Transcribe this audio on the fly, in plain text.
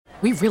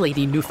We really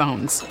need new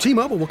phones.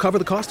 T-Mobile will cover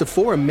the cost of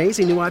 4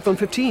 amazing new iPhone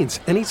 15s,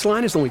 and each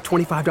line is only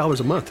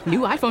 $25 a month. New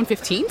iPhone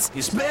 15s?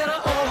 It's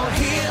better over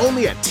here.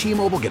 Only at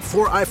T-Mobile, get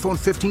 4 iPhone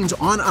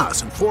 15s on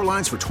us and 4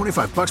 lines for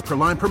 $25 per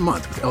line per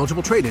month with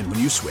eligible trade-in when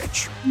you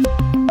switch.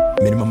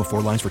 Minimum of 4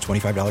 lines for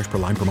 $25 per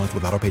line per month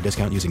with autopay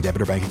discount using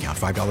debit or bank account.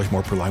 $5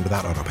 more per line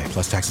without autopay,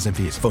 plus taxes and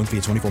fees. Phone fee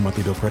at 24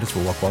 monthly bill credits for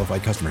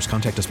well-qualified customers.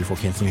 Contact us before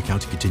canceling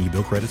account to continue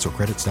bill credits or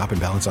credit stop and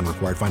balance on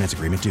required finance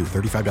agreement due.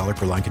 $35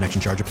 per line connection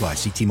charge applies.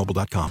 See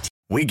T-Mobile.com.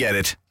 We get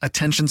it.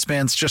 Attention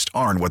spans just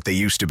aren't what they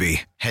used to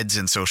be. Heads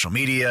in social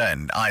media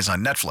and eyes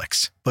on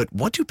Netflix. But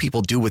what do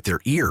people do with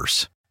their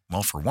ears?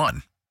 Well, for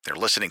one, they're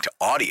listening to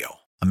audio.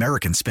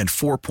 Americans spend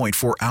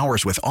 4.4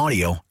 hours with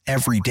audio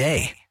every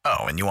day.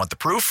 Oh, and you want the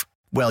proof?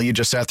 Well, you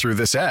just sat through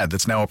this ad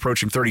that's now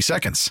approaching 30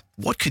 seconds.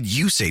 What could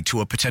you say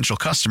to a potential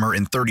customer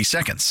in 30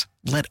 seconds?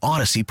 Let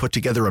Odyssey put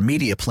together a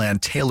media plan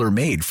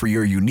tailor-made for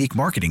your unique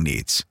marketing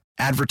needs.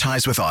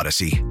 Advertise with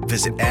Odyssey.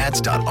 Visit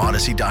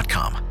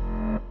ads.odyssey.com.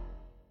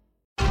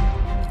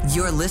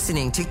 You're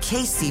listening to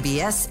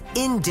KCBS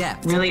In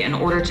Depth. Really, in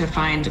order to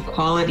find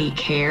quality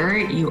care,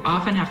 you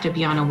often have to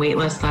be on a wait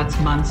list that's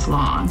months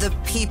long. The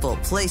people,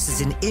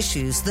 places, and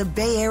issues the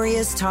Bay Area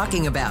is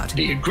talking about.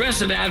 The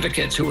aggressive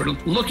advocates who were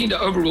looking to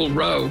overrule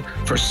Roe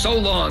for so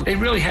long, they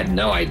really had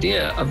no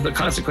idea of the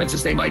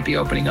consequences they might be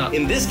opening up.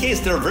 In this case,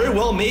 there very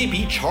well may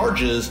be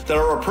charges that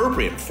are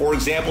appropriate. For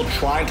example,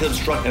 trying to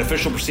obstruct an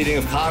official proceeding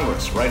of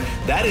Congress, right?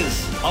 That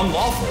is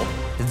unlawful.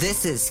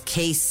 This is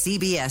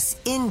KCBS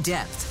In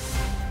Depth.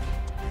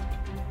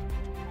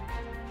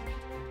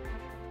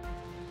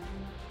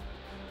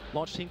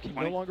 Launch team can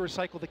no longer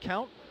recycle the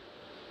count.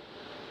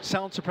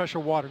 Sound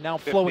suppressor water now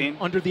flowing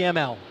under the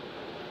ML.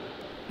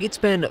 It's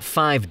been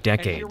 5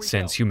 decades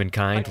since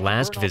humankind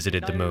last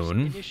visited the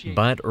moon,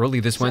 but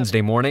early this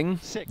Wednesday morning,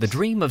 the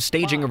dream of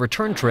staging a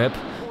return trip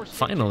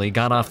finally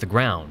got off the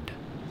ground.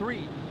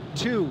 3,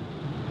 2,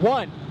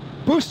 1.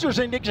 Boosters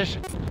in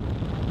ignition.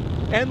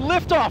 And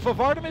liftoff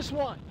of Artemis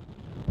 1.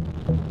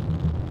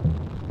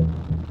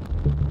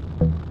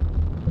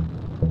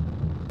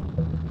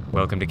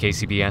 Welcome to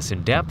KCBS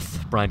In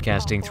Depth,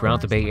 broadcasting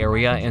throughout the Bay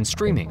Area and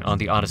streaming on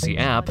the Odyssey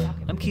app.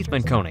 I'm Keith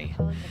Menconi.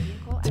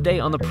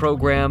 Today on the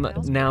program,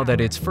 now that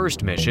its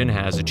first mission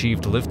has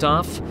achieved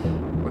liftoff,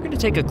 we're going to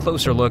take a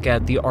closer look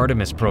at the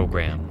Artemis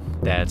program.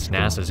 That's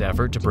NASA's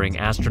effort to bring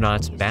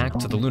astronauts back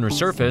to the lunar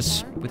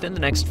surface within the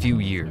next few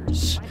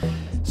years.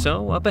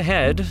 So up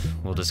ahead,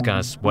 we'll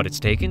discuss what it's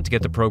taken to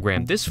get the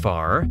program this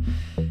far,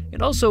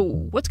 and also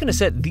what's going to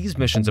set these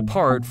missions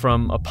apart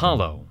from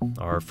Apollo,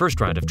 our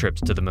first round of trips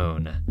to the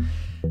moon.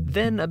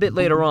 Then, a bit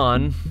later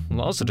on,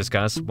 we'll also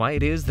discuss why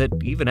it is that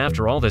even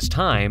after all this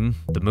time,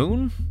 the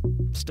moon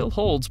still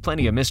holds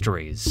plenty of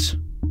mysteries.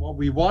 What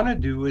we want to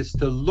do is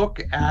to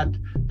look at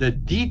the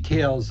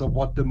details of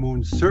what the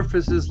moon's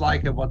surface is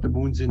like and what the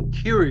moon's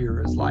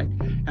interior is like.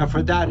 And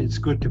for that, it's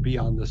good to be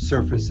on the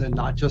surface and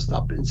not just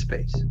up in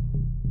space.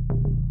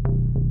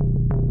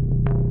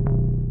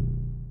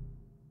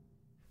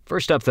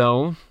 First up,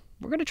 though,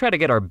 we're going to try to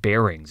get our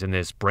bearings in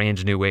this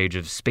brand new age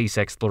of space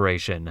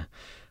exploration.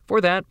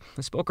 For that,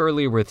 I spoke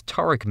earlier with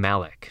Tariq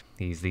Malik.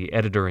 He's the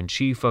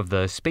editor-in-chief of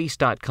the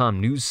Space.com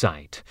news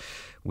site.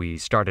 We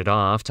started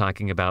off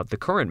talking about the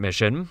current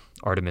mission,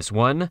 Artemis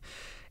 1,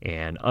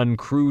 an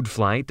uncrewed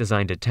flight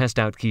designed to test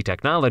out key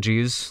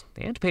technologies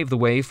and pave the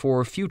way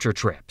for future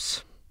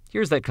trips.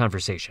 Here's that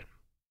conversation.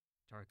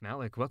 Tariq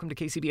Malik, welcome to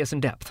KCBS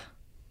In Depth.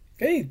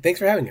 Hey, thanks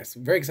for having us.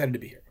 I'm very excited to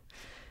be here.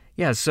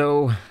 Yeah,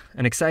 so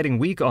an exciting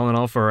week all in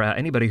all for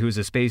anybody who's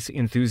a space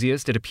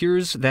enthusiast. It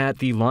appears that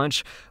the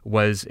launch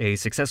was a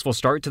successful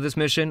start to this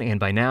mission, and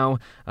by now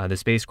the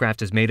spacecraft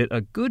has made it a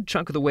good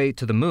chunk of the way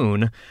to the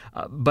moon.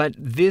 But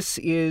this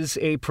is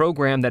a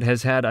program that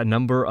has had a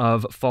number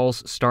of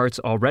false starts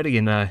already,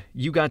 and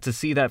you got to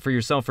see that for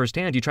yourself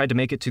firsthand. You tried to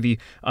make it to the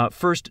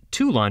first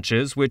 2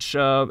 launches, which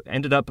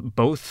ended up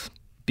both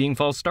being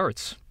false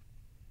starts.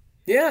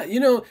 Yeah,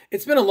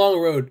 it's been a long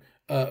road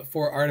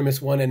for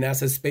Artemis 1 and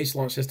NASA's Space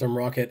Launch System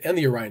rocket and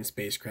the Orion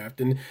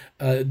spacecraft. And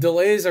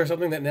delays are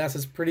something that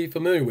NASA's pretty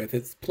familiar with.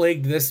 It's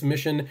plagued this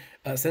mission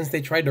since they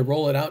tried to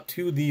roll it out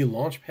to the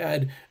launch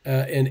pad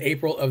in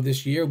April of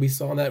this year. We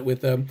saw that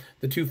with the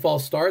 2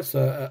 false starts,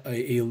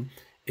 an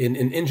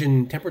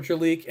engine temperature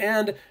leak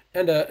and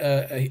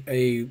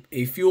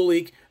a fuel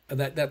leak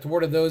that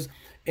thwarted those.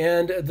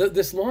 And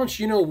this launch,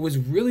 was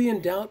really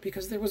in doubt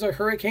because there was a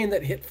hurricane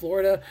that hit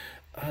Florida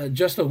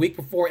just a week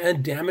before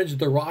and damaged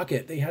the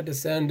rocket. They had to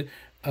send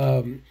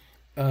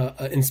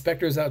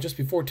inspectors out just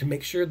before to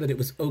make sure that it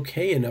was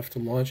okay enough to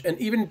launch. And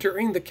even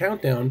during the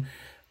countdown,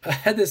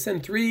 had to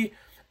send three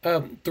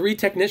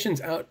technicians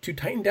out to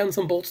tighten down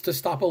some bolts to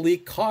stop a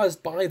leak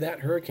caused by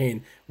that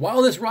hurricane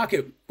while this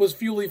rocket was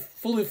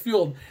fully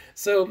fueled.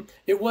 So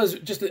it was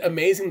just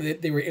amazing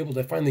that they were able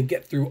to finally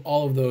get through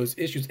all of those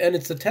issues. And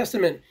it's a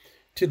testament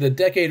to the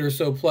decade or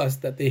so plus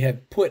that they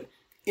have put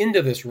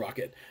into this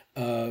rocket.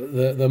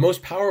 The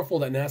most powerful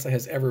that NASA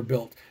has ever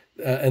built,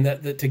 and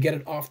that to get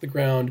it off the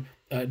ground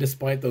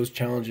despite those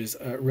challenges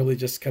really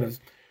just kind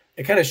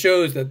of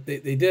shows that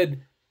they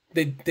did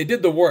they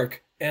did the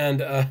work, and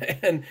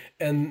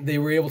they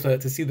were able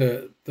to see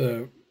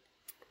the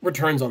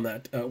returns on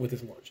that with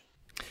this launch.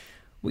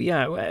 Well,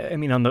 yeah, I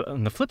mean, on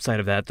the flip side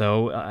of that,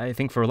 though, I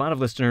think for a lot of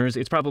listeners,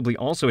 it's probably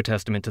also a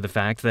testament to the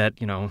fact that,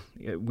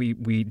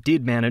 we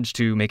did manage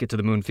to make it to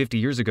the moon 50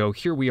 years ago.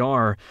 Here we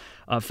are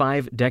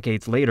 5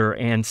 decades later,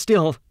 and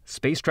still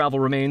space travel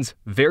remains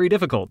very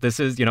difficult. This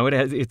is,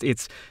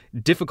 it's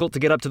difficult to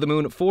get up to the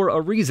moon for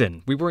a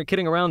reason. We weren't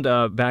kidding around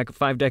back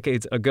 5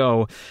 decades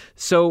ago.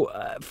 So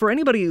for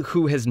anybody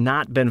who has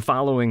not been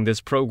following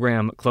this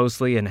program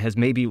closely and has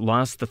maybe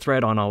lost the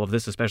thread on all of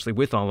this, especially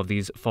with all of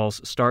these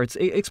false starts,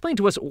 explain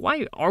to us,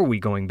 why are we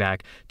going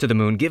back to the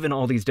moon, given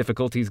all these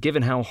difficulties,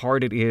 given how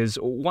hard it is?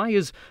 Why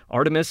is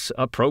Artemis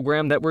a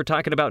program that we're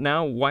talking about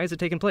now? Why is it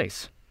taking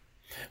place?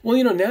 Well,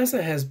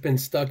 NASA has been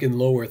stuck in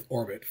low Earth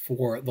orbit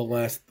for the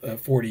last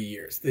 40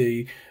 years.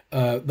 The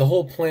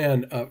whole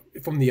plan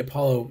from the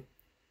Apollo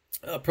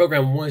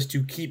program was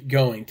to keep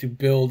going, to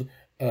build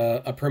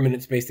a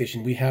permanent space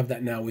station. We have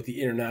that now with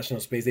the International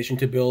Space Station,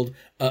 to build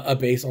a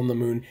base on the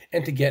moon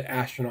and to get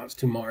astronauts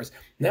to Mars.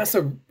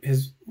 NASA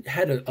has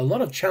had a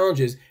lot of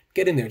challenges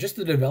getting there. Just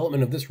the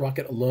development of this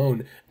rocket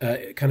alone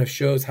kind of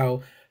shows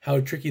how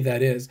tricky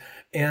that is.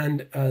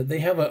 And they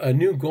have a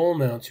new goal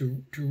now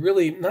to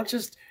really not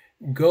just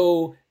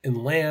go and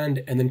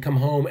land and then come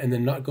home and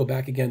then not go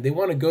back again. They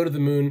want to go to the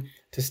moon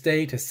to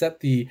stay, to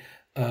set the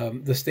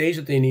stage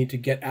that they need to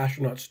get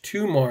astronauts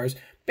to Mars,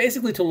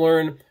 basically to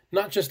learn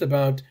not just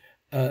about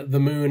the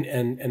moon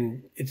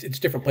and its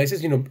different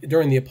places.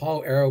 During the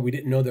Apollo era, we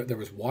didn't know that there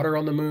was water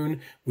on the moon.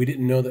 We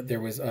didn't know that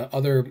there was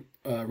other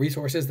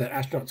resources that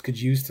astronauts could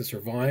use to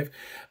survive.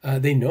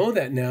 They know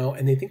that now,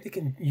 and they think they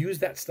can use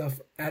that stuff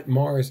at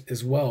Mars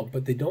as well.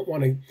 But they don't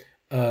want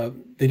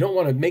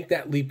to make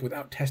that leap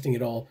without testing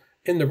it all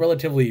in the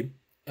relatively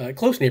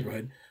close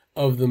neighborhood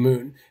of the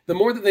moon. The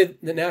more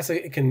that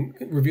NASA can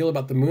reveal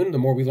about the moon, the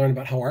more we learn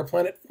about how our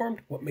planet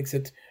formed, what makes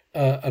it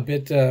a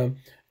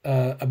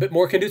bit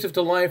more conducive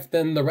to life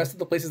than the rest of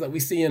the places that we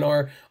see in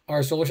our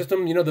solar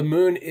system. The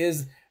moon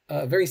is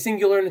very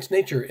singular in its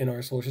nature in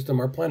our solar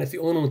system. Our planet's the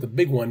only one with a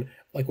big one,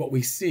 like what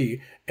we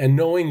see. And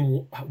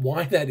knowing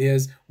why that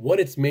is, what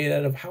it's made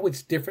out of, how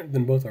it's different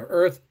than both our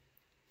Earth,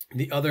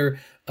 the other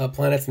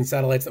planets and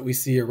satellites that we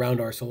see around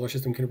our solar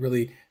system, can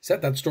really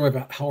set that story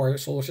about how our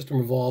solar system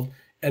evolved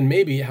and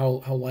maybe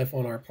how life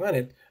on our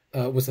planet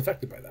was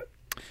affected by that.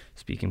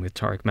 Speaking with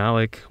Tariq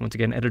Malik, once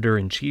again,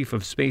 editor-in-chief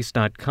of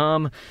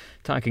Space.com,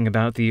 talking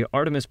about the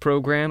Artemis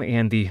program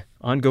and the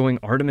ongoing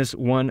Artemis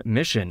 1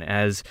 mission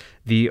as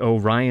the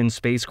Orion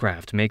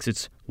spacecraft makes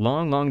its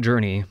long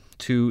journey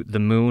to the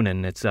moon,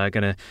 and it's going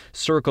to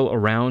circle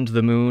around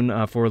the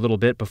moon for a little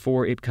bit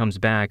before it comes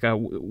back.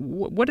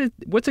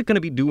 What's it going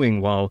to be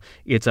doing while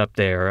it's up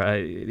there?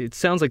 It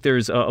sounds like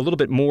there's a little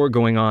bit more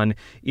going on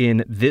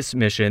in this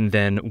mission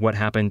than what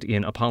happened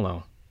in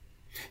Apollo.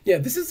 Yeah,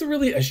 this is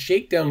really a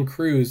shakedown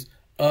cruise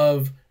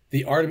of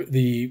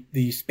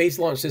the Space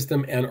Launch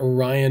System and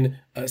Orion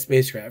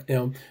spacecraft.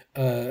 Now,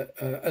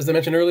 as I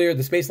mentioned earlier,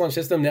 the Space Launch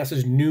System,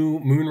 NASA's new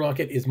moon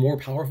rocket, is more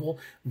powerful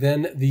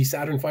than the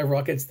Saturn V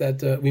rockets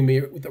that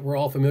we're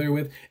all familiar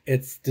with.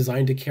 It's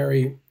designed to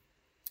carry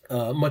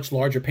much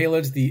larger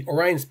payloads. The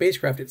Orion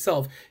spacecraft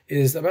itself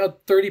is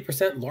about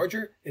 30%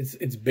 larger.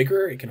 It's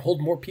bigger. It can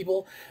hold more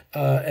people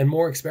and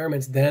more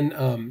experiments than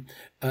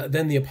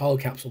the Apollo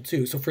capsule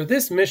too. So for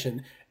this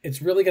mission, it's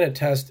really going to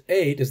test,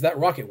 A, does that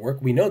rocket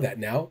work? We know that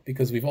now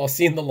because we've all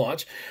seen the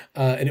launch,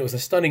 and it was a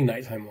stunning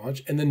nighttime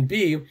launch. And then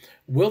B,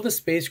 will the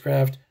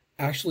spacecraft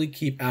actually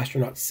keep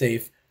astronauts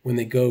safe when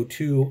they go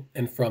to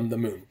and from the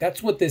moon?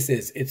 That's what this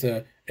is. It's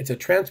a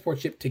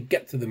transport ship to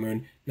get to the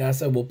moon.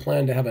 NASA will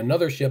plan to have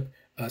another ship,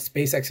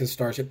 SpaceX's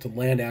Starship, to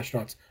land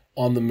astronauts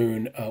on the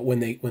moon when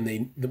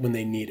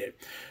they need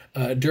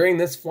it. During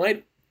this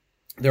flight,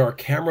 there are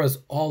cameras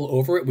all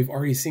over it. We've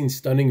already seen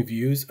stunning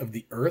views of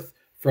the Earth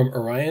from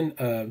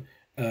Orion,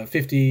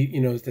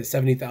 50 to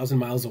 70,000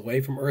 miles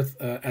away from Earth,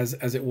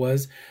 as it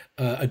was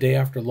a day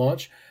after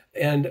launch.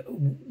 And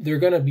they're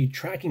going to be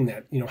tracking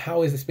that.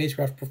 How is the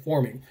spacecraft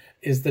performing?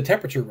 Is the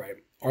temperature right?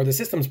 Are the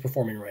systems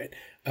performing right?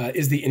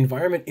 Is the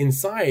environment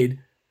inside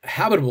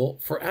habitable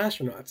for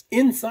astronauts?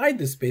 Inside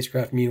the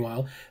spacecraft,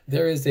 meanwhile,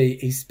 there is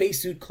a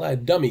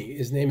spacesuit-clad dummy.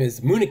 His name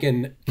is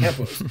Munikin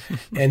Campos,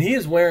 and he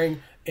is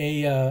wearing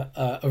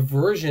a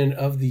version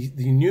of the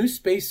new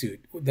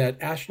spacesuit that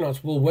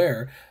astronauts will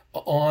wear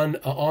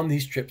on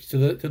these trips to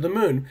the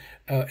moon.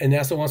 And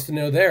NASA wants to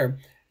know there,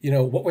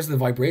 what was the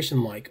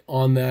vibration like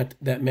on that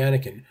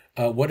mannequin?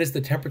 What is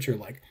the temperature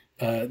like?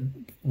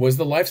 Was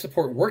the life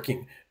support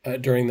working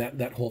during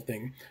that whole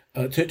thing?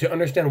 To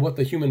understand what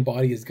the human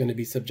body is going to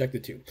be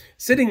subjected to.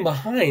 Sitting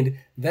behind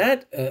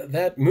that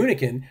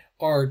Munikin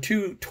are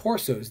two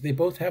torsos. They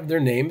both have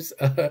their names.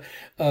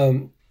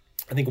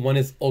 I think one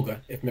is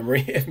Olga, if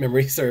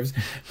memory serves,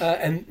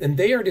 and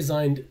they are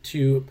designed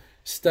to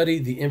study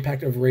the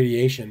impact of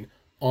radiation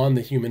on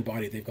the human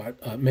body. They've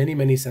got many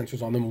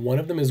sensors on them. One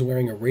of them is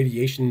wearing a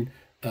radiation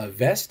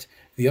vest.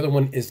 The other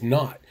one is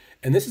not.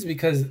 And this is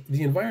because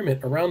the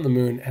environment around the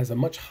moon has a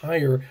much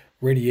higher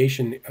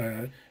radiation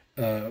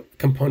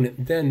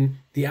component than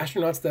the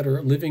astronauts that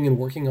are living and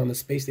working on the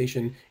space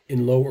station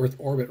in low Earth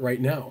orbit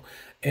right now.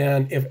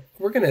 And if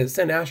we're going to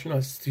send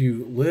astronauts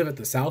to live at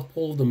the South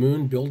Pole of the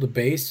moon, build a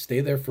base,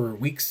 stay there for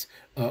weeks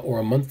or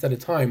a month at a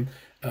time,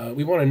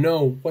 we want to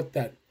know what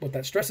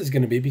that stress is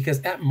going to be,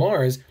 because at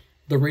Mars,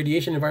 the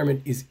radiation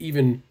environment is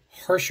even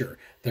harsher.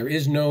 There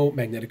is no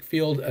magnetic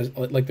field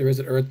like there is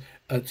at Earth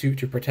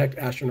to protect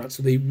astronauts.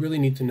 So they really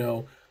need to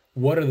know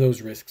what are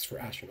those risks for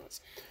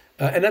astronauts.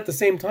 And at the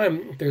same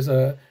time, there's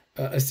a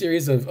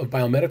series of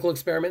biomedical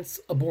experiments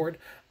aboard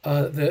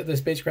the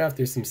spacecraft.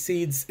 There's some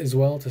seeds as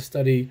well to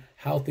study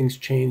how things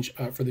change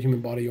for the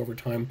human body over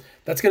time.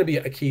 That's going to be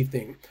a key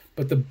thing.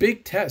 But the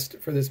big test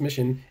for this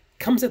mission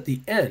comes at the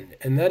end,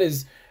 and that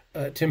is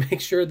to make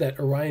sure that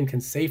Orion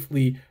can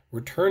safely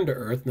return to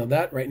Earth. Now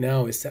that right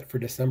now is set for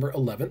December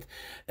 11th,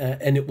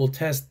 and it will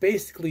test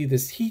basically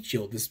this heat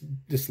shield,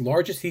 this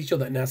largest heat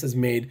shield that NASA's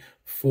made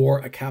for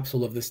a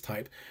capsule of this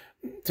type,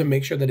 to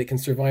make sure that it can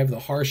survive the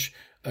harsh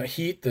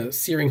heat, the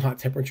searing hot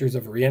temperatures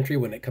of reentry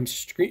when it comes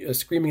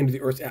screaming into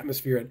the Earth's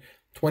atmosphere at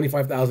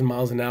 25,000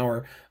 miles an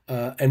hour,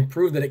 and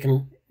prove that it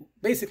can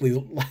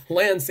basically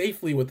land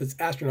safely with its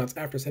astronauts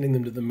after sending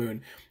them to the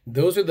moon.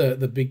 Those are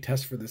the big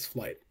tests for this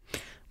flight.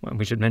 Well,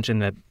 we should mention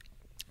that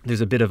there's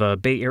a bit of a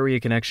Bay Area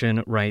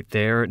connection right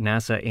there.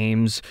 NASA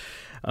Ames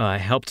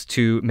helped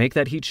to make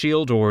that heat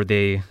shield, or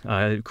they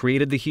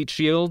created the heat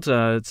shield.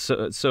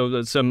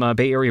 So some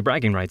Bay Area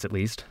bragging rights, at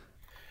least.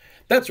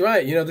 That's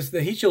right.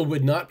 The heat shield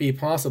would not be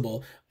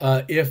possible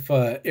if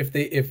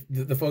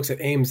the folks at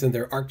Ames and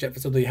their ArcJet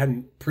facility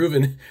hadn't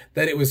proven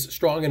that it was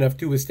strong enough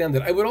to withstand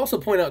it. I would also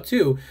point out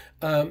too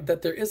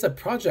that there is a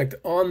project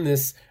on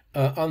this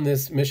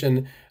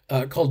mission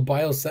called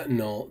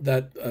BioSentinel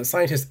that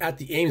scientists at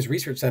the Ames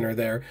Research Center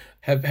there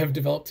have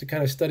developed to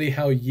kind of study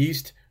how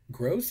yeast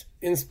grows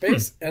in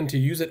space and to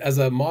use it as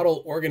a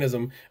model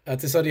organism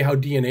to study how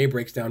DNA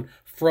breaks down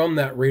from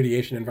that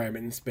radiation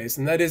environment in space.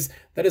 And that is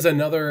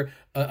another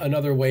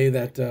way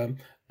that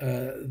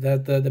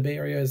the Bay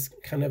Area is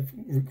kind of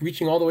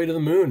reaching all the way to the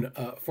moon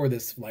for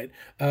this flight.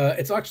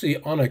 It's actually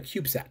on a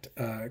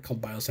CubeSat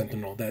called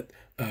BioSentinel that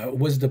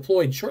was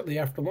deployed shortly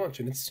after launch,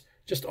 and it's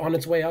just on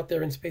its way out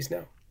there in space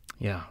now.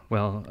 Yeah,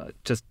 well,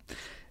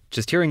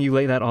 just hearing you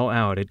lay that all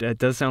out, it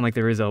does sound like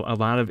there is a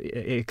lot of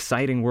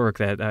exciting work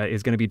that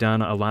is going to be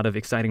done, a lot of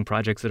exciting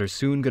projects that are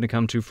soon going to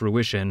come to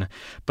fruition.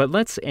 But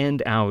let's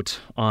end out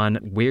on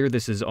where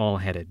this is all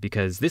headed,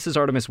 because this is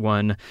Artemis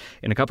 1.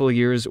 In a couple of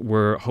years,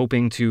 we're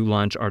hoping to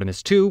launch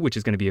Artemis 2, which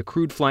is going to be a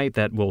crewed flight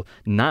that will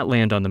not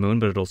land on the moon,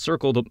 but it'll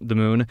circle the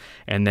moon.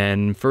 And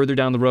then further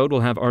down the road,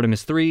 we'll have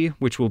Artemis 3,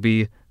 which will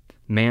be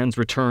man's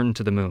return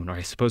to the moon, or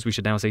I suppose we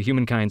should now say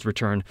humankind's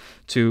return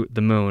to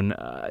the moon.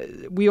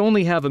 We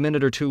only have a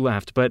minute or two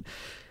left, but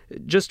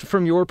just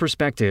from your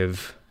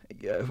perspective,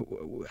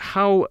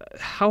 how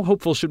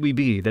hopeful should we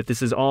be that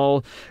this is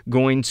all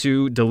going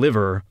to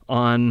deliver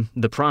on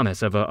the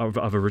promise of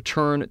a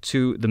return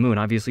to the moon?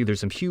 Obviously, there's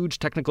some huge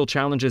technical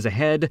challenges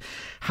ahead.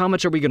 How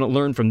much are we going to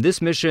learn from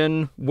this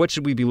mission? What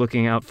should we be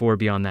looking out for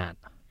beyond that?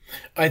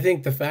 I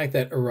think the fact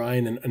that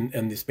Orion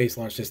and the Space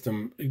Launch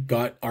System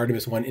got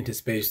Artemis 1 into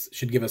space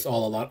should give us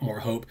all a lot more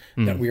hope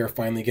that we are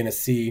finally going to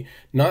see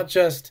not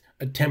just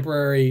a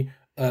temporary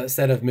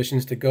set of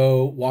missions to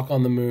go walk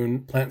on the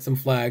moon, plant some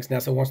flags.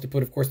 NASA wants to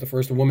put, of course, the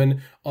first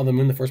woman on the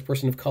moon, the first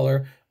person of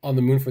color on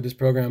the moon for this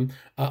program.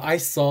 I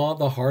saw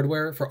the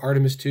hardware for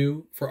Artemis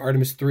 2, for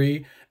Artemis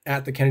 3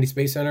 at the Kennedy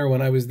Space Center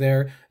when I was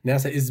there.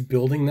 NASA is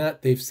building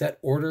that. They've set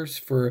orders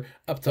for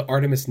up to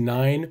Artemis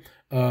 9,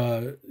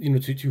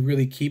 to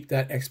really keep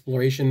that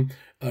exploration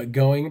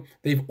going.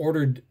 They've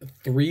ordered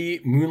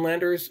 3 moon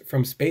landers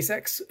from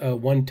SpaceX,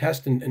 1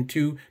 test and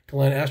 2 to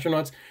land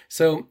astronauts.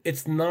 So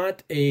it's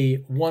not a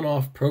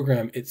one-off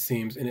program, it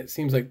seems, and it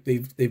seems like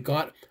they've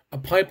got a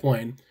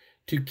pipeline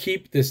to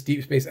keep this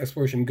deep space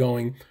exploration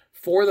going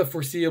for the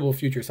foreseeable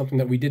future, something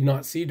that we did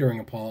not see during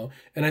Apollo.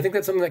 And I think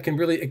that's something that can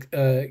really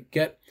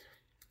get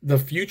the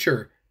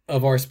future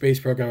of our space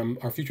program,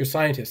 our future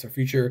scientists, our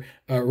future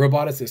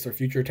roboticists, our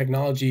future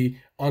technology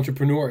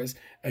entrepreneurs,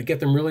 get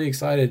them really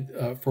excited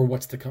for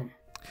what's to come.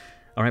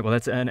 All right, well,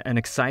 that's an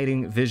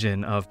exciting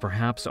vision of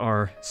perhaps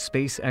our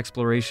space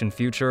exploration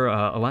future.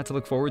 A lot to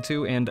look forward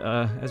to, and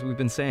as we've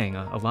been saying,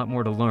 a lot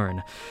more to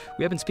learn.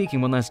 We have been speaking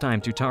one last time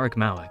to Tariq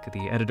Malik,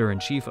 the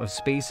editor-in-chief of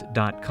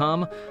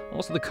Space.com,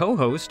 also the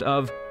co-host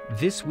of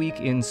This Week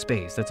in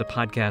Space. That's a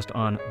podcast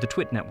on the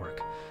Twit Network.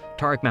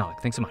 Tariq Malik,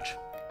 thanks so much.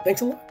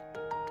 Thanks a lot.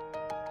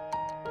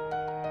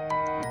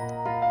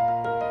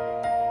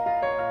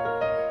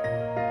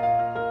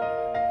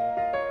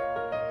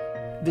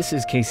 This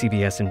is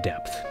KCBS In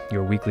Depth,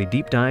 your weekly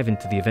deep dive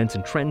into the events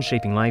and trends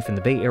shaping life in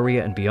the Bay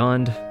Area and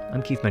beyond.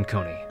 I'm Keith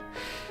Menconi.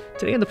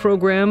 Today on the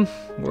program,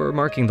 we're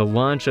marking the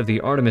launch of the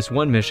Artemis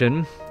 1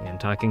 mission and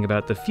talking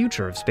about the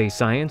future of space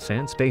science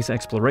and space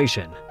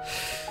exploration.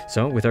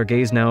 So, with our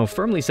gaze now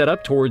firmly set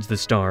up towards the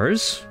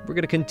stars, we're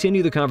going to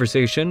continue the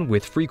conversation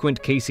with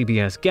frequent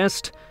KCBS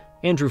guest,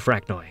 Andrew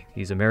Fracknoy.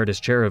 He's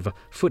Emeritus Chair of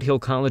Foothill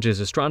College's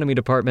Astronomy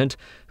Department,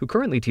 who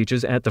currently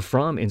teaches at the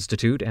Fromm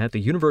Institute at the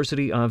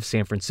University of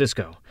San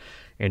Francisco.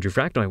 Andrew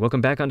Fracknoy,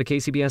 welcome back onto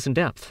KCBS In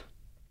Depth.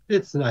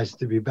 It's nice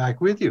to be back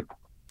with you.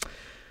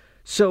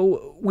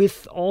 So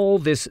with all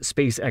this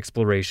space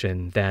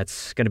exploration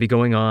that's going to be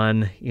going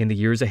on in the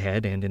years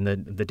ahead and in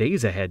the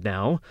days ahead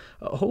now,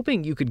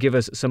 hoping you could give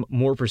us some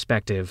more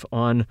perspective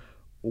on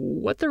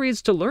what there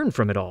is to learn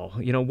from it all,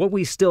 what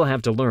we still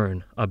have to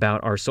learn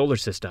about our solar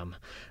system.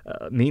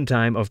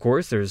 Meantime, of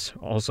course, there's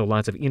also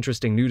lots of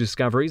interesting new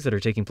discoveries that are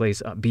taking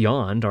place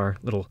beyond our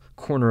little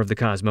corner of the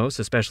cosmos,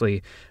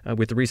 especially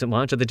with the recent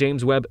launch of the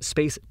James Webb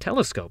Space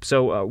Telescope.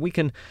 So we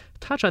can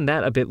touch on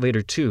that a bit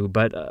later too,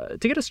 but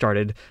to get us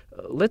started,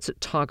 let's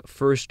talk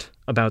first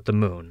about the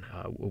moon.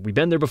 We've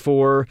been there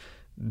before,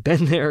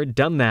 been there,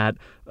 done that,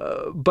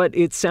 but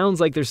it sounds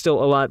like there's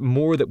still a lot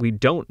more that we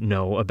don't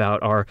know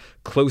about our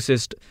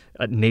closest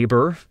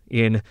neighbor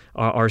in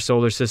our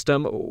solar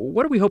system.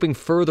 What are we hoping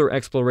further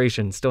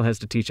exploration still has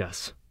to teach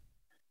us?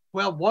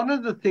 Well, one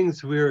of the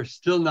things we're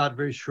still not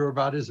very sure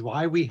about is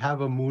why we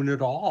have a moon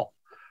at all.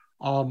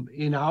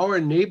 In our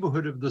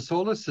neighborhood of the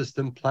solar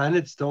system,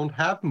 planets don't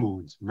have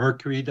moons.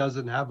 Mercury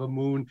doesn't have a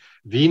moon.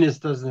 Venus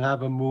doesn't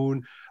have a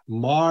moon.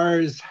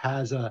 Mars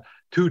has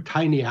two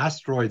tiny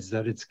asteroids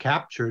that it's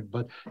captured,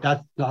 but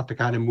that's not the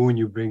kind of moon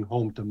you bring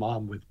home to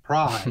mom with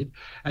pride.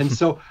 And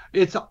so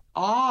it's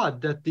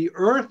odd that the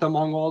Earth,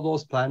 among all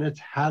those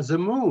planets, has a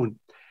moon.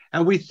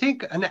 And we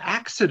think an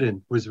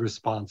accident was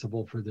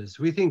responsible for this.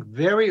 We think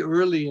very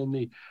early in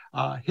the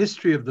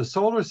history of the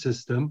solar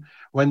system,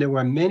 when there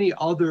were many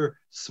other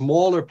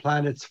smaller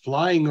planets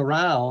flying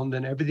around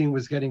and everything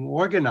was getting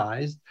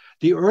organized,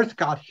 the Earth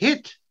got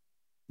hit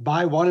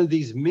by one of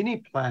these mini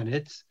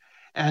planets,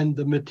 and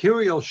the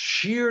material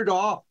sheared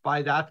off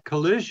by that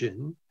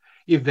collision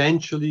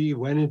eventually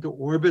went into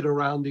orbit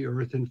around the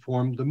Earth and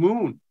formed the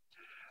moon.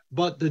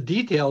 But the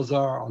details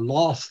are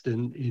lost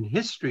in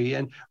history,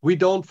 and we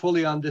don't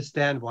fully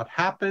understand what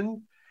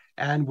happened,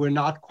 and we're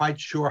not quite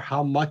sure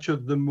how much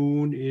of the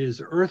moon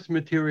is Earth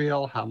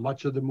material, how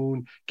much of the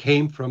moon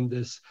came from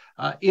this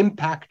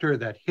impactor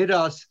that hit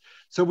us.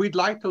 So we'd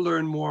like to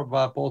learn more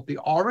about both the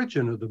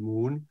origin of the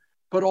moon,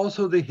 but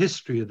also the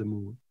history of the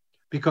moon.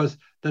 Because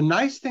the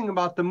nice thing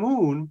about the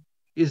moon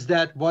is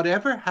that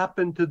whatever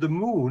happened to the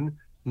moon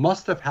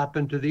must have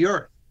happened to the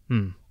Earth.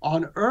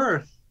 On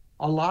Earth,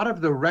 a lot of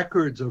the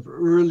records of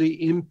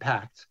early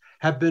impacts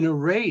have been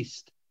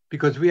erased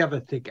because we have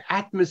a thick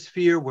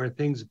atmosphere where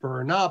things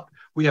burn up.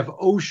 We have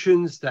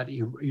oceans that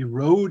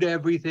erode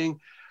everything.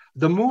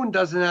 The moon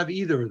doesn't have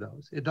either of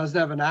those. It doesn't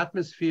have an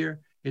atmosphere.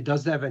 It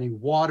doesn't have any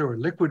water or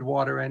liquid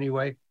water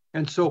anyway.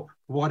 And so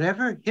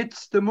whatever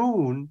hits the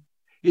moon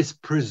is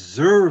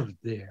preserved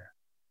there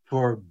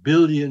for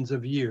billions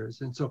of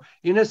years. And so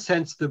in a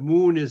sense, the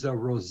moon is a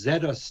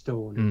Rosetta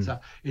Stone.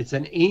 It's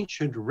an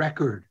ancient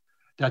record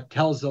that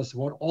tells us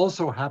what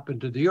also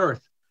happened to the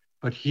Earth,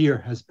 but here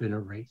has been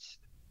erased.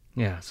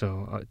 Yeah,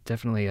 so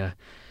definitely a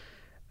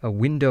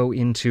window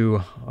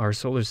into our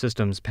solar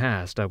system's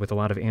past with a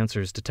lot of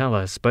answers to tell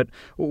us. But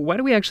why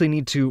do we actually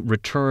need to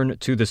return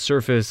to the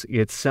surface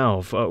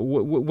itself?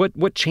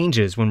 What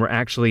changes when we're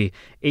actually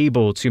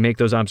able to make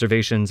those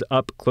observations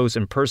up close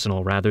and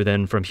personal rather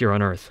than from here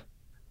on Earth?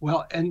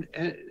 Well, and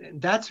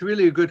that's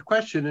really a good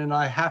question. And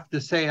I have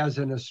to say, as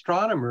an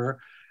astronomer,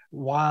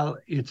 while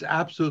it's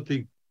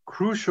absolutely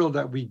crucial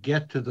that we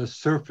get to the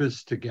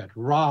surface to get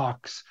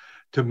rocks,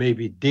 to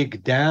maybe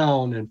dig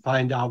down and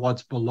find out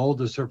what's below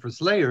the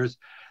surface layers,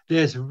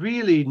 there's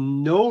really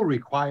no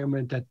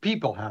requirement that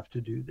people have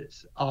to do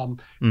this.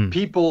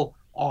 People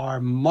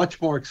are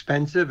much more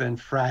expensive and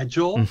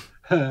fragile.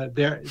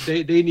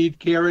 They need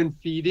care and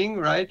feeding,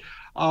 right?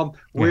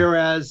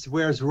 Whereas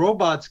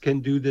robots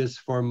can do this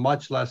for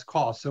much less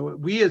cost. So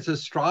we as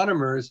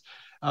astronomers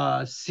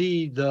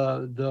see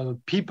the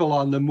people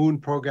on the moon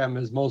program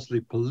as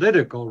mostly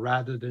political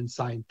rather than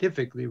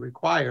scientifically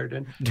required.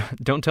 And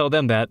don't tell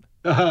them that.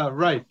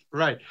 Right.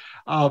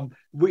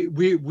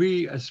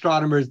 We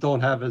astronomers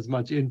don't have as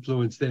much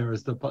influence there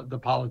as the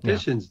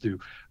politicians do.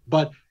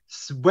 But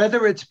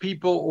whether it's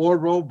people or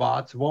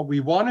robots, what we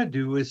want to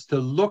do is to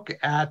look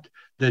at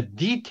the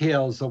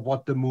details of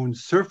what the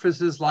moon's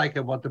surface is like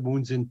and what the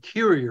moon's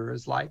interior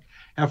is like.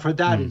 And for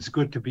that, it's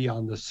good to be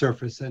on the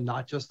surface and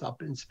not just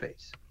up in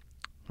space.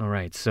 All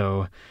right,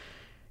 so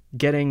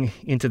getting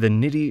into the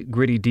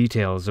nitty-gritty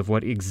details of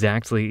what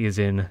exactly is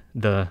in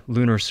the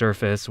lunar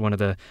surface, one of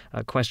the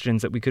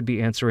questions that we could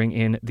be answering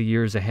in the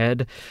years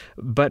ahead.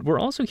 But we're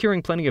also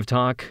hearing plenty of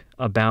talk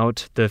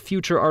about the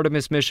future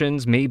Artemis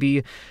missions,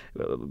 maybe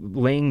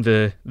laying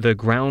the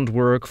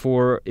groundwork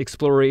for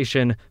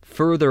exploration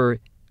further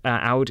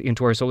out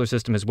into our solar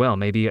system as well.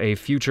 Maybe a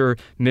future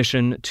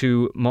mission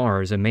to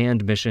Mars, a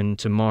manned mission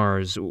to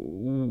Mars.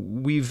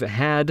 We've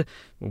had,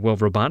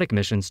 robotic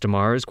missions to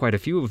Mars, quite a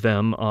few of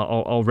them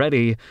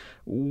already.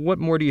 What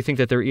more do you think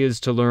that there is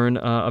to learn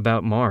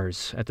about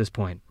Mars at this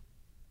point?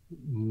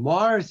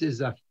 Mars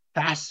is a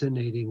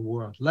fascinating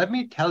world. Let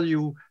me tell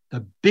you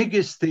the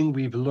biggest thing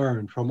we've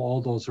learned from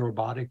all those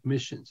robotic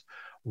missions.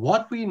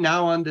 What we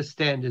now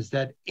understand is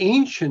that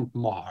ancient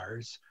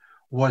Mars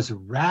was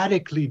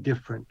radically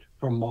different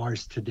from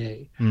Mars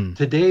today.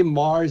 Today,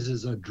 Mars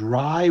is a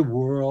dry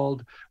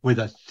world with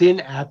a thin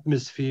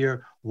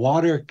atmosphere.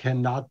 Water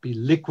cannot be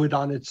liquid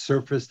on its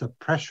surface. The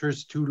pressure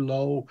is too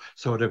low,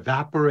 so it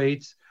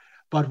evaporates.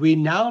 But we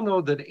now know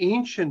that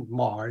ancient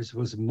Mars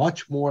was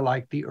much more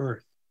like the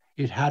Earth.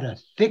 It had a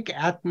thick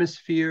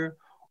atmosphere.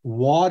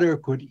 Water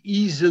could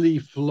easily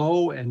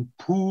flow and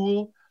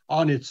pool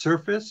on its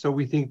surface. So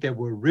we think there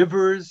were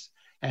rivers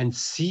and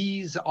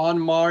seas on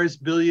Mars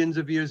billions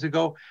of years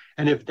ago.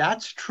 And if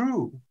that's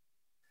true,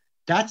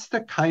 that's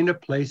the kind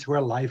of place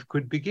where life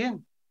could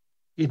begin.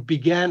 It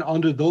began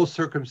under those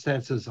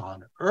circumstances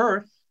on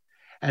Earth.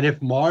 And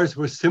if Mars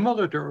was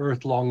similar to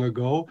Earth long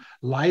ago,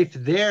 life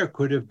there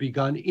could have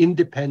begun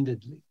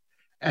independently.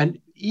 And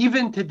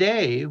even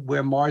today,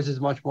 where Mars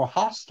is much more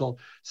hostile,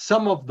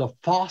 some of the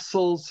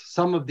fossils,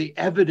 some of the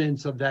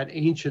evidence of that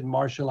ancient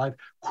Martian life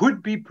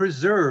could be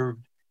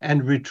preserved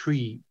and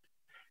retrieved.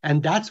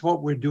 And that's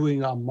what we're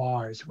doing on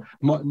Mars.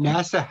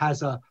 NASA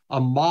has a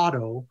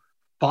motto,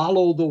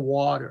 follow the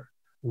water.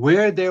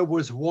 Where there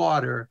was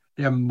water,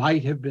 there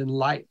might have been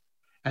life.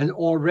 And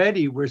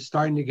already we're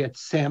starting to get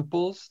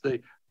samples.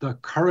 The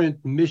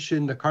current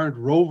mission, the current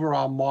rover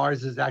on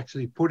Mars is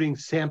actually putting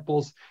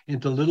samples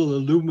into little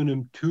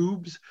aluminum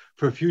tubes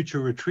for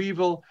future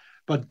retrieval.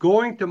 But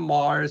going to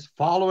Mars,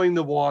 following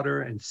the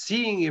water, and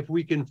seeing if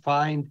we can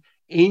find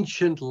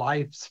ancient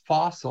life's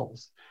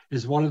fossils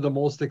is one of the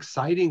most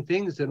exciting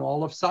things in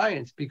all of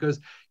science. Because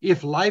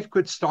if life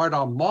could start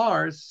on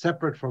Mars,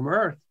 separate from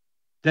Earth,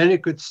 then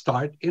it could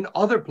start in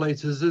other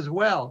places as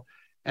well.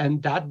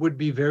 And that would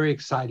be very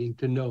exciting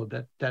to know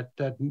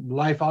that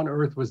life on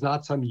Earth was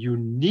not some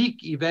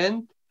unique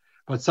event,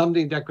 but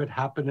something that could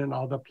happen in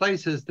other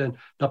places. Then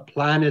the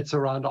planets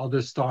around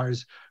other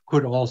stars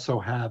could also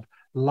have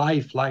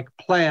life, like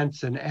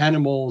plants and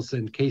animals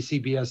and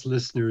KCBS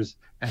listeners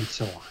and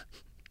so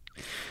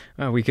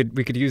on. We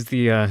could use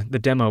the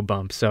demo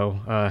bump.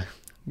 So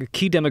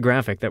key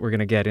demographic that we're going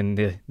to get in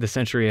the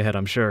century ahead,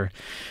 I'm sure.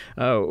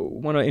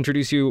 Want to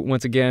introduce you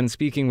once again,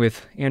 speaking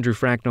with Andrew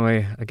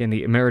Fracknoy, again,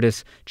 the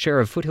Emeritus Chair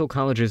of Foothill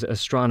College's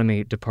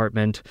Astronomy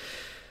Department.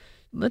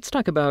 Let's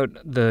talk about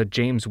the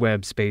James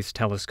Webb Space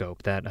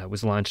Telescope that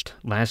was launched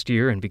last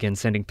year and began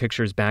sending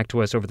pictures back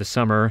to us over the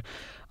summer.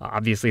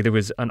 Obviously, there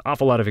was an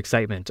awful lot of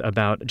excitement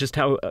about just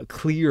how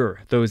clear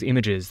those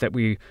images that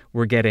we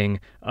were getting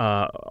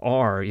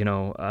are. You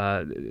know,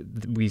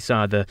 we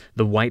saw the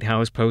White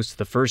House post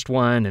the first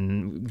one,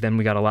 and then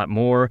we got a lot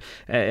more.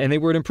 And they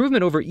were an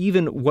improvement over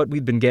even what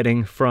we'd been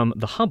getting from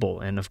the Hubble.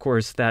 And, of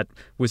course, that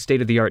was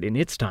state-of-the-art in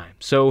its time.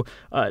 So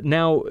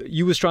now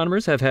you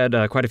astronomers have had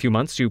quite a few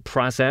months to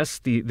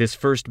process this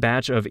first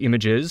batch of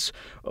images.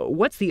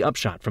 What's the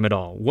upshot from it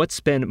all?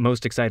 What's been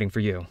most exciting for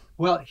you?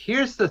 Well,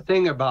 here's the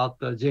thing about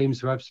the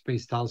James Webb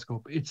Space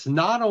Telescope. It's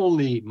not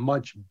only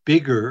much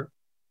bigger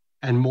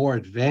and more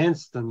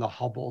advanced than the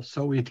Hubble,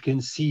 so it can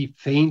see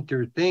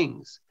fainter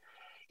things.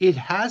 It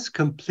has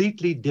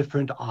completely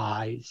different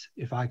eyes,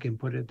 if I can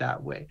put it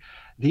that way.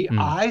 The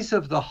eyes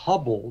of the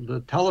Hubble,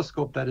 the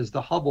telescope that is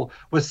the Hubble,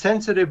 was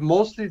sensitive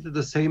mostly to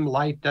the same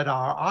light that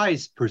our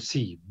eyes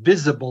perceive,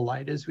 visible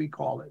light as we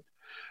call it.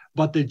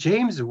 But the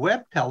James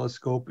Webb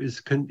Telescope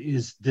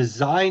is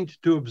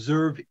designed to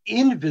observe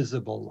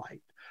invisible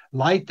light,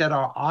 light that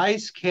our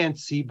eyes can't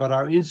see, but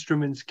our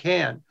instruments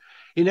can.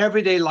 In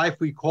everyday life,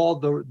 we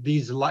call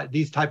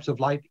these types of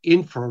light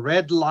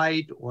infrared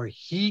light or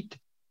heat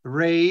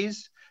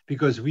rays,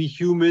 because we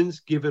humans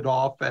give it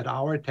off at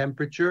our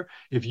temperature.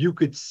 If you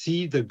could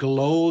see the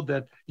glow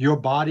that your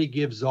body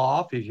gives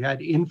off, if you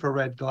had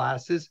infrared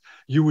glasses,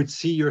 you would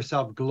see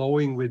yourself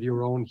glowing with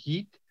your own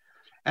heat.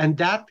 And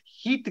that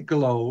heat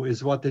glow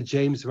is what the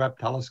James Webb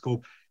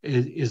Telescope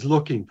is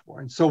looking for.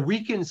 And so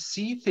we can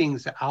see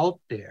things out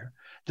there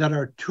that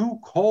are too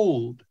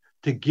cold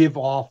to give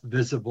off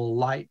visible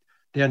light.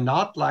 They're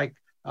not like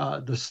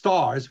the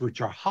stars, which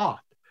are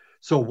hot.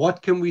 So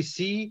what can we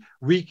see?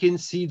 We can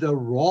see the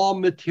raw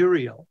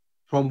material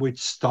from which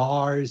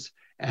stars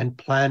and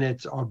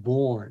planets are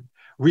born.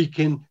 We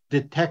can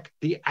detect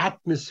the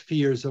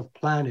atmospheres of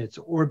planets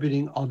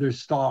orbiting other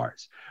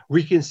stars.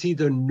 We can see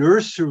the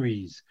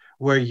nurseries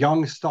where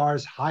young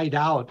stars hide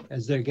out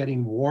as they're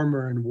getting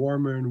warmer and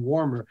warmer and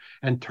warmer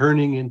and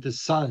turning into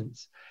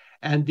suns.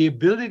 And the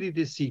ability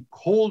to see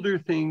colder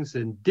things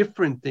and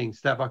different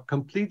things, to have a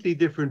completely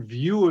different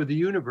view of the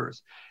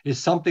universe, is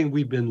something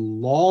we've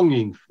been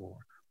longing for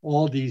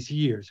all these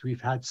years.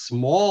 We've had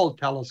small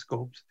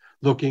telescopes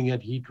looking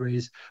at heat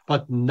rays,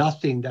 but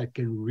nothing that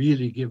can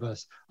really give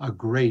us a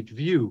great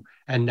view.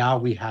 And now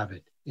we have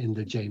it in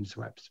the James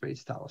Webb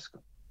Space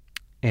Telescope.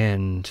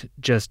 And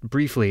just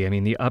briefly, I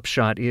mean, the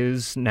upshot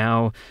is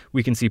now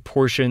we can see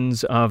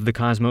portions of the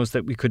cosmos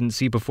that we couldn't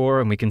see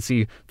before, and we can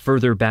see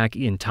further back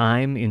in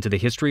time into the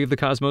history of the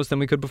cosmos than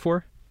we could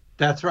before?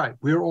 That's right.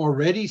 We're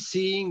already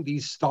seeing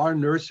these star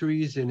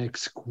nurseries in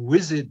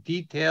exquisite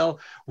detail.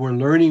 We're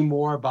learning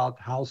more about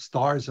how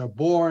stars are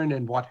born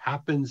and what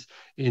happens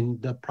in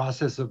the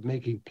process of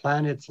making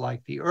planets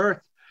like the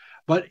Earth.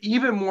 But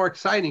even more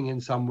exciting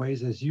in some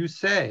ways, as you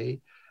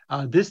say,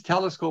 this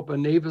telescope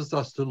enables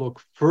us to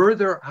look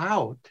further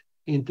out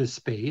into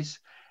space.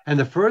 And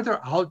the further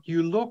out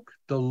you look,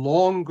 the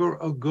longer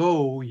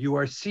ago you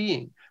are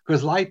seeing,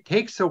 because light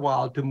takes a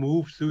while to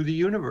move through the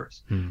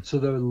universe. So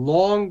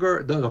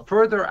the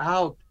further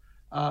out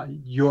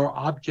your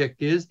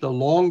object is, the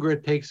longer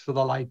it takes for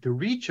the light to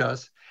reach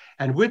us.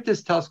 And with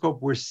this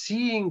telescope, we're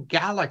seeing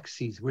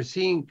galaxies, we're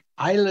seeing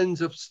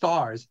islands of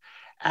stars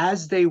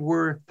as they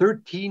were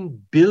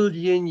 13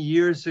 billion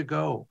years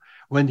ago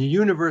when the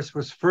universe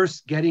was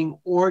first getting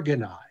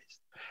organized.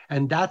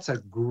 And that's a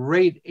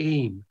great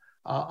aim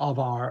of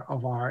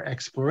our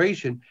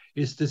exploration,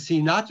 is to see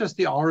not just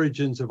the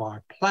origins of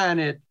our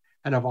planet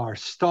and of our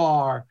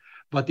star,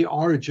 but the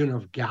origin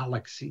of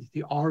galaxies,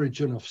 the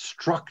origin of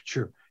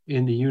structure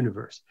in the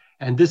universe.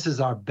 And this is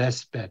our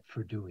best bet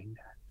for doing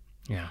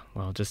that. Yeah,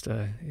 well, just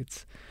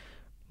it's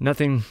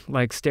nothing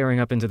like staring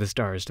up into the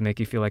stars to make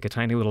you feel like a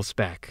tiny little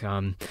speck.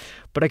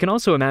 But I can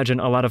also imagine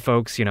a lot of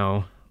folks,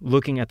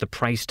 looking at the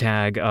price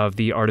tag of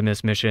the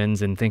Artemis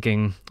missions and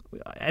thinking,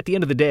 at the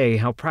end of the day,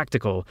 how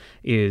practical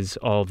is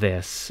all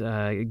this,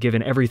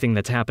 given everything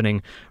that's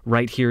happening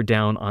right here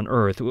down on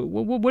Earth?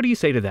 What do you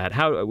say to that?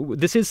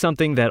 This is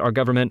something that our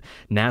government,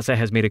 NASA,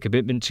 has made a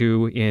commitment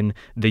to in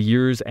the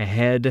years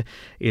ahead.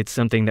 It's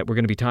something that we're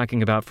going to be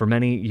talking about for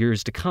many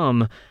years to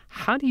come.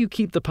 How do you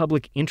keep the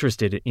public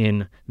interested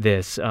in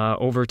this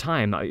over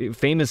time?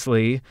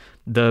 Famously,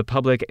 the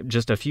public,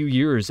 just a few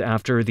years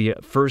after the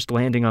first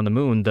landing on the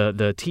moon,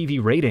 the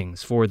TV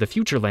ratings for the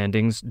future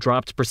landings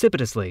dropped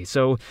precipitously.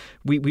 So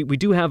we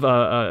do have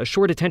a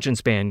short attention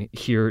span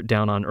here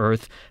down on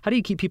Earth. How do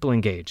you keep people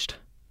engaged?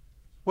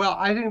 Well,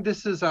 I think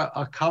this is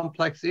a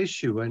complex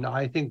issue. And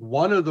I think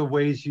one of the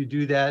ways you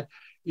do that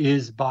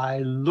is by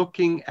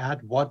looking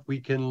at what we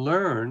can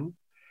learn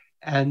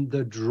and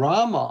the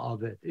drama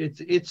of it.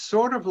 It's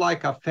sort of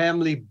like a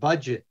family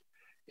budget.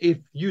 If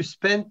you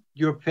spent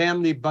your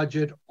family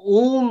budget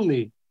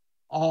only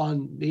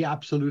on the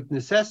absolute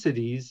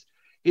necessities,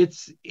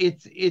 it's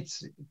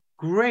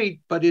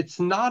great, but it's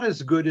not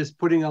as good as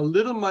putting a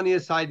little money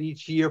aside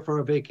each year for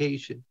a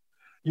vacation.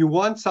 You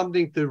want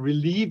something to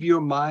relieve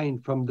your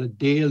mind from the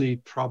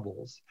daily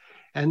troubles.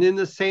 And in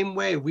the same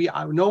way,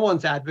 no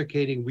one's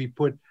advocating we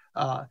put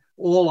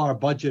all our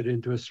budget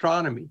into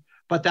astronomy.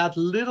 But that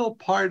little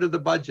part of the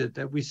budget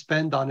that we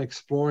spend on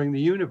exploring the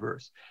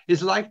universe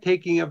is like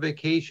taking a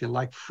vacation,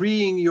 like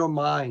freeing your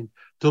mind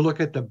to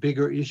look at the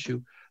bigger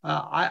issue.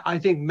 I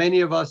think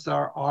many of us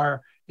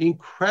are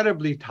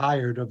incredibly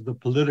tired of the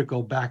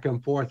political back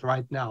and forth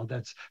right now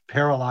that's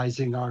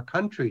paralyzing our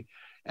country.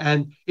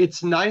 And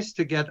it's nice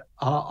to get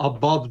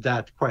above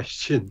that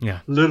question,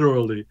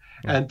 literally,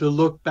 and to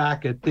look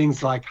back at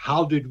things like,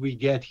 how did we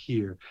get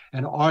here?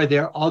 And are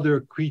there other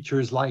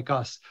creatures like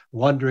us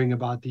wondering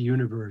about the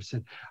universe?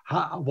 And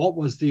what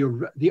was the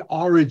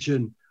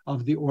origin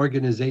of the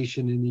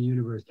organization in the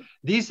universe?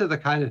 These are the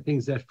kind of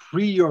things that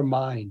free your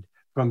mind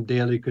from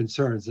daily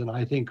concerns, and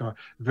I think are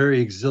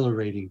very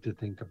exhilarating to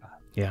think about.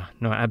 Yeah,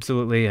 no,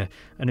 absolutely.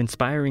 An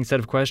inspiring set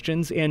of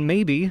questions. And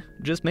maybe,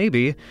 just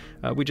maybe,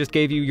 we just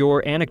gave you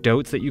your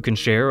anecdotes that you can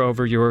share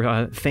over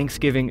your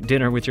Thanksgiving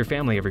dinner with your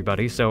family,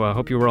 everybody. So I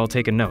hope you were all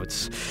taking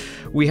notes.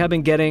 We have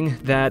been getting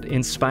that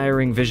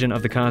inspiring vision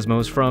of the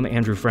cosmos from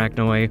Andrew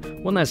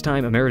Fracknoy, one last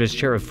time Emeritus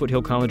Chair of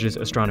Foothill College's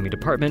Astronomy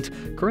Department,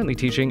 currently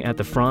teaching at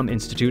the Fromm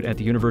Institute at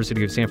the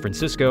University of San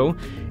Francisco.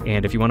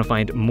 And if you want to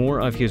find more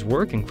of his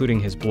work, including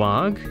his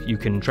blog, you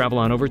can travel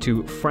on over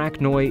to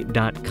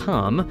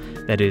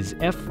fracknoy.com. That is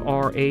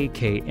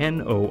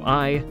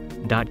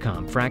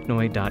FRAKNOI.com,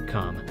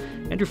 fracknoy.com.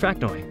 Andrew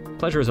Fracknoy,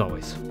 pleasure as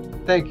always.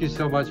 Thank you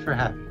so much for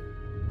having me.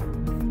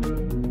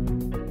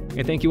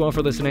 And thank you all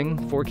for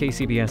listening. For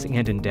KCBS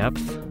and In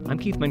Depth, I'm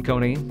Keith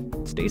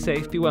Menconi. Stay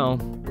safe, be well.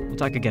 We'll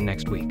talk again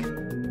next week.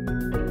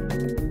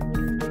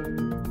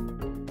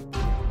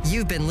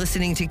 You've been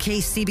listening to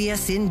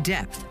KCBS In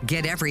Depth.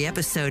 Get every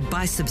episode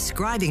by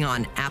subscribing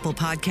on Apple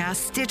Podcasts,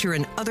 Stitcher,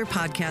 and other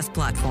podcast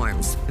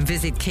platforms.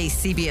 Visit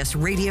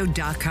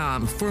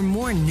kcbsradio.com for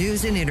more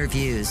news and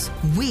interviews.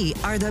 We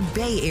are the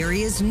Bay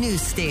Area's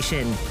news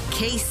station,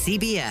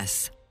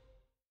 KCBS.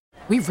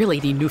 We really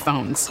need new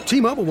phones.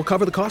 T-Mobile will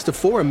cover the cost of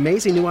 4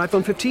 amazing new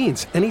iPhone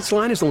 15s, and each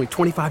line is only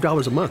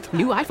 $25 a month.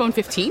 New iPhone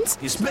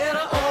 15s? It's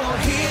better over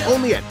here.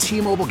 Only at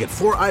T-Mobile, get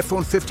 4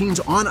 iPhone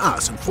 15s on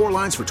us and 4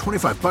 lines for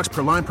 $25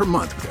 per line per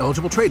month with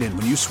eligible trade-in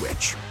when you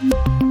switch.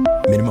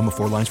 Minimum of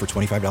 4 lines for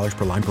 $25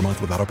 per line per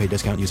month with auto-pay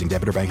discount using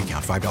debit or bank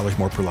account. $5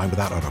 more per line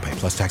without auto-pay,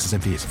 plus taxes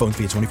and fees. Phone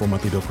fee at 24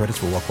 monthly bill credits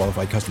for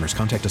well-qualified customers.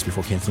 Contact us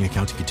before canceling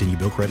account to continue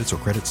bill credits or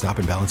credit stop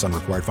and balance on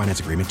required finance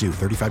agreement due.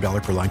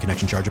 $35 per line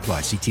connection charge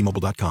applies. See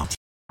T-Mobile.com.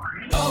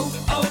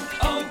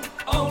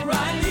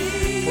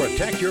 O'Reilly. For a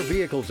Protect your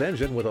vehicle's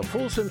engine with a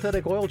full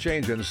synthetic oil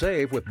change and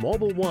save with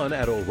Mobil 1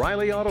 at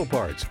O'Reilly Auto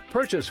Parts.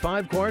 Purchase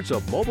 5 quarts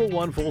of Mobil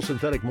 1 full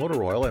synthetic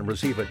motor oil and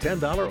receive a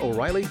 $10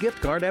 O'Reilly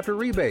gift card after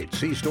rebate.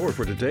 See store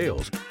for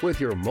details. With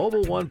your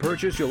Mobil 1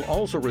 purchase, you'll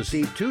also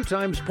receive 2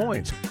 times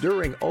points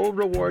during O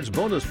Rewards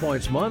Bonus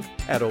Points Month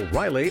at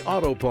O'Reilly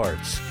Auto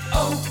Parts.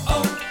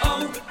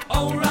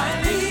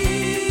 O'Reilly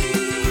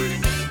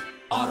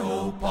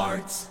Auto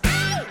Parts.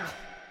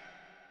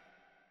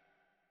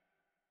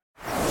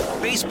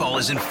 Baseball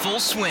is in full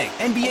swing.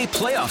 NBA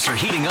playoffs are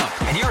heating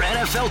up, and your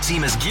NFL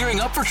team is gearing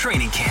up for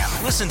training camp.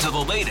 Listen to the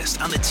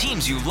latest on the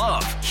teams you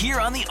love here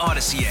on the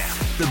Odyssey app.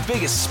 The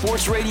biggest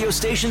sports radio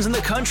stations in the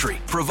country,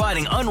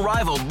 providing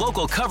unrivaled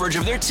local coverage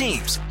of their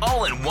teams,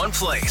 all in one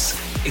place.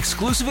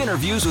 Exclusive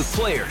interviews with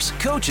players,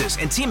 coaches,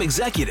 and team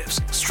executives,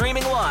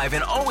 streaming live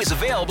and always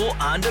available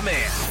on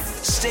demand.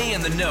 Stay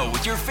in the know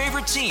with your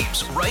favorite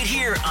teams right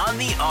here on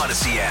the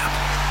Odyssey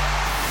app.